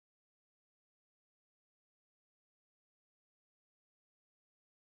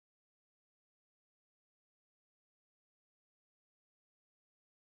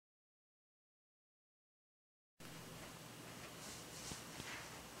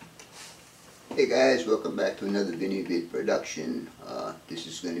Hey guys, welcome back to another VinnyVid production. This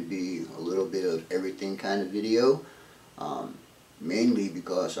is going to be a little bit of everything kind of video, mainly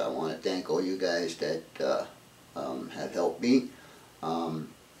because I want to thank all you guys that have helped me,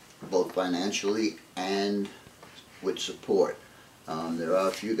 both financially and with support. There are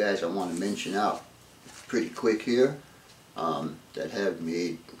a few guys I want to mention out pretty quick here that have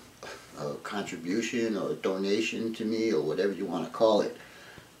made a contribution or a donation to me, or whatever you want to call it.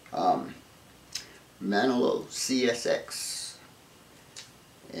 Manilow CSX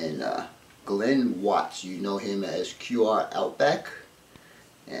and Glenn Watts, you know him as QR Outback,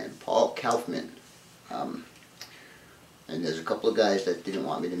 and Paul Kaufman, and there's a couple of guys that didn't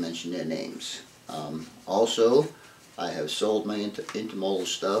want me to mention their names. Also, I have sold my intermodal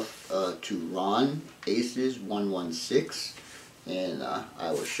stuff to Ron Aces 116, and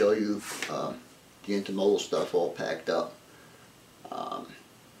I will show you the intermodal stuff all packed up.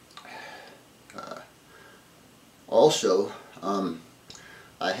 Also,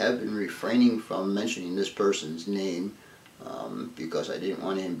 I have been refraining from mentioning this person's name because I didn't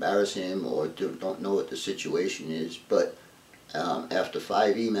want to embarrass him or don't know what the situation is, but after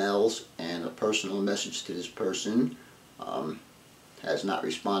 5 emails and a personal message to this person, has not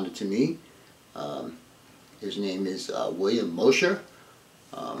responded to me. His name is William Mosher.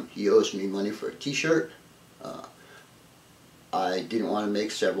 He owes me money for a t-shirt. I didn't want to make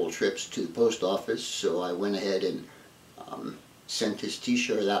several trips to the post office, so I went ahead and sent his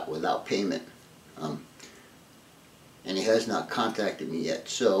t-shirt out without payment. And he has not contacted me yet,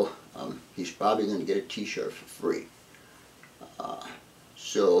 so he's probably going to get a t-shirt for free.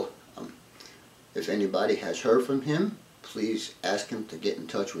 If anybody has heard from him, please ask him to get in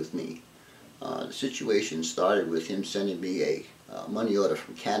touch with me. The situation started with him sending me a money order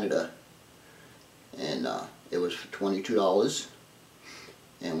from Canada, and it was for $22,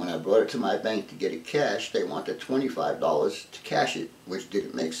 and when I brought it to my bank to get it cashed, they wanted $25 to cash it, which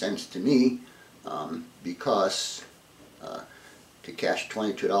didn't make sense to me, because to cash a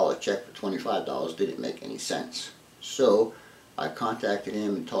 $22 check for $25 didn't make any sense. So I contacted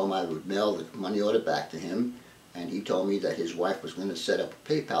him and told him I would mail the money order back to him, and he told me that his wife was going to set up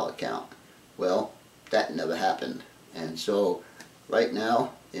a PayPal account. Well, that never happened, and so right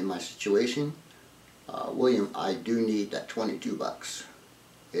now in my situation, William, I do need that 22 bucks.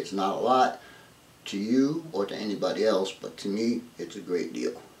 It's not a lot to you or to anybody else, but to me, it's a great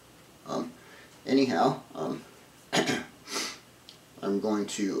deal. Anyhow, I'm going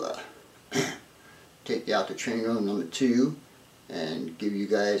to take you out to train room number 2 and give you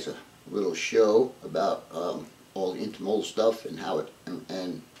guys a little show about all the intermodal stuff and how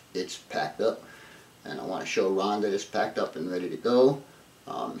it's packed up. And I want to show Ron that it's packed up and ready to go.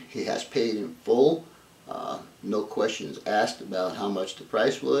 He has paid in full. No questions asked about how much the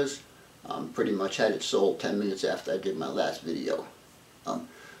price was. Pretty much had it sold 10 minutes after I did my last video.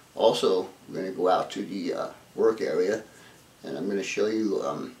 Also, we're going to go out to the work area, and I'm going to show you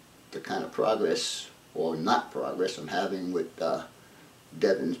the kind of progress, or not progress, I'm having with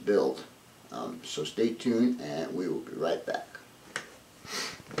Devin's build. So stay tuned and we will be right back.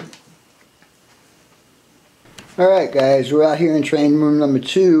 Alright guys, we're out here in training room number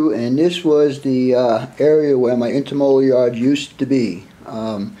 2, and this was the area where my intermodal yard used to be.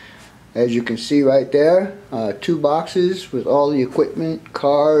 As you can see right there, 2 boxes with all the equipment,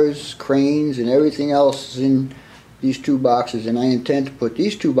 cars, cranes, and everything else in these 2 boxes, and I intend to put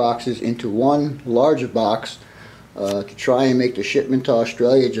these 2 boxes into one larger box to try and make the shipment to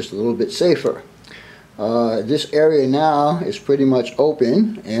Australia just a little bit safer. This area now is pretty much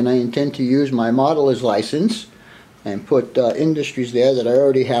open, and I intend to use my modeler's license and put industries there that I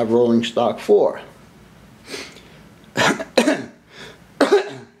already have rolling stock for.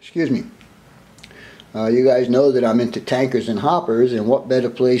 Excuse me. You guys know that I'm into tankers and hoppers, and what better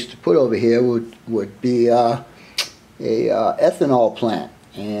place to put over here would be a ethanol plant.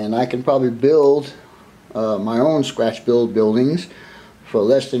 And I can probably build my own scratch build buildings for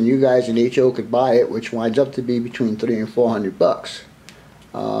less than you guys in HO could buy it, which winds up to be between $300 and $400.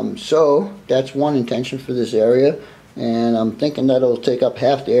 So that's one intention for this area, and I'm thinking that it'll take up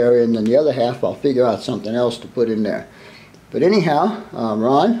half the area, and then the other half I'll figure out something else to put in there. But anyhow,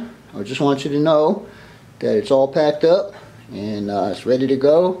 Ron, I just want you to know that it's all packed up and it's ready to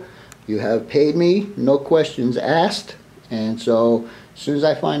go. You have paid me, no questions asked, and so as soon as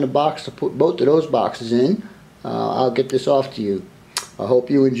I find a box to put both of those boxes in, I'll get this off to you. I hope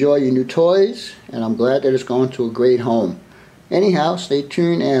you enjoy your new toys, and I'm glad that it's going to a great home. Anyhow, stay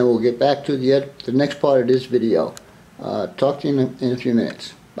tuned and we'll get back to the next part of this video. Talk to you in a few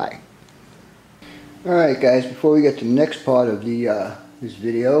minutes. Bye. Alright guys, before we get to the next part of the this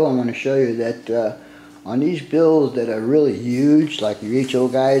video, I'm going to show you that on these builds that are really huge, like your HO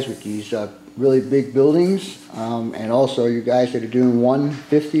guys with these really big buildings, and also you guys that are doing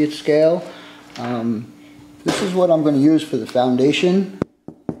 1/50th scale, this is what I'm going to use for the foundation.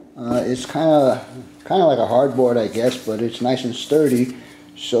 It's kind of like a hardboard, I guess, but it's nice and sturdy,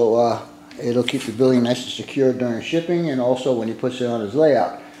 so it'll keep the building nice and secure during shipping and also when he puts it on his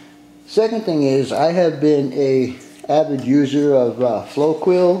layout. Second thing is, I have been a avid user of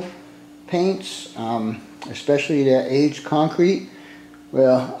Floquil paints, especially their aged concrete.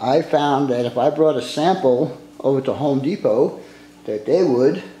 Well, I found that if I brought a sample over to Home Depot, that they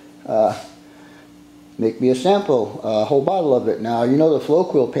would make me a sample, a whole bottle of it. Now, you know the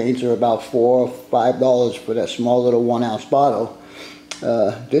Floquil paints are about $4 or $5 for that small little 1-ounce bottle.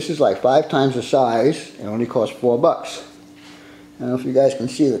 This is like 5 times the size and only costs $4. I don't know if you guys can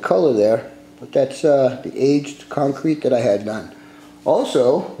see the color there, but that's the aged concrete that I had done.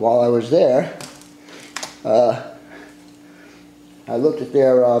 Also, while I was there, I looked at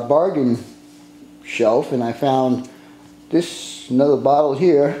their bargain shelf and I found this another bottle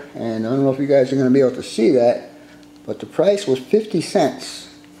here, and I don't know if you guys are going to be able to see that, but the price was 50 cents.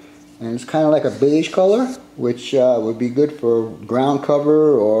 And it's kind of like a beige color, which would be good for ground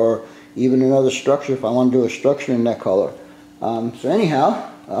cover or even another structure if I want to do a structure in that color. So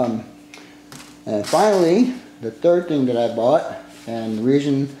anyhow, and finally, the third thing that I bought, and the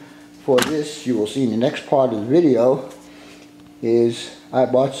reason for this you will see in the next part of the video, is I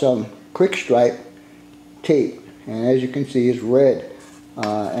bought some Quick Stripe tape, and as you can see it's red,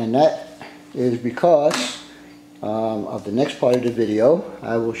 and that is because of the next part of the video.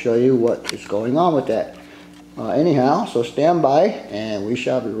 I will show you what is going on with that. Anyhow, so stand by and we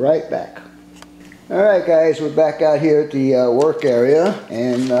shall be right back. Alright guys, we're back out here at the work area,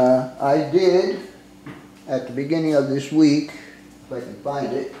 and I did, at the beginning of this week, if I can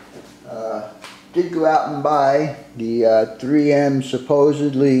find it, did go out and buy the 3M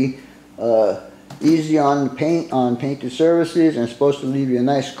supposedly easy on paint on painted surfaces, and supposed to leave you a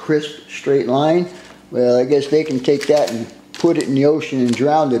nice crisp straight line. Well, I guess they can take that and put it in the ocean and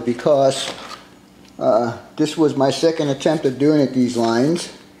drown it, because this was my second attempt at doing it, these lines,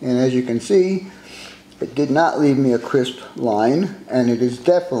 and as you can see, it did not leave me a crisp line, and it is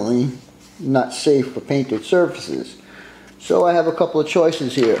definitely not safe for painted surfaces. So I have a couple of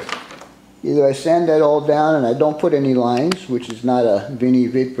choices here. Either I sand that all down and I don't put any lines, which is not a Vinny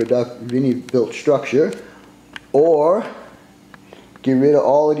built structure, or get rid of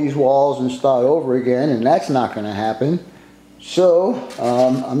all of these walls and start over again, and that's not going to happen. So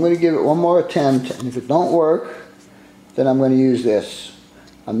I'm going to give it one more attempt, and if it don't work, then I'm going to use this.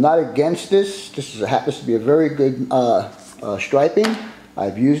 I'm not against this. This happens to be a very good striping.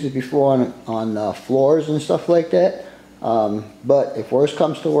 I've used it before on floors and stuff like that. But if worse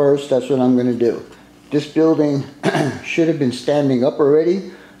comes to worse, that's what I'm going to do. This building should have been standing up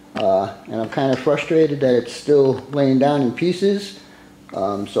already, and I'm kind of frustrated that it's still laying down in pieces.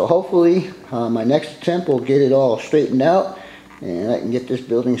 So hopefully my next attempt will get it all straightened out, and I can get this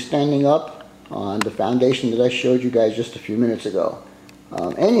building standing up on the foundation that I showed you guys just a few minutes ago.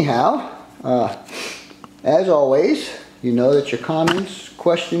 Anyhow, as always, you know that your comments,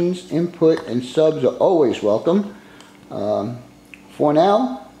 questions, input, and subs are always welcome. For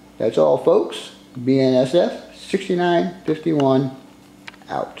now, that's all folks. BNSF 6951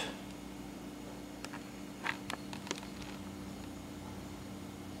 out.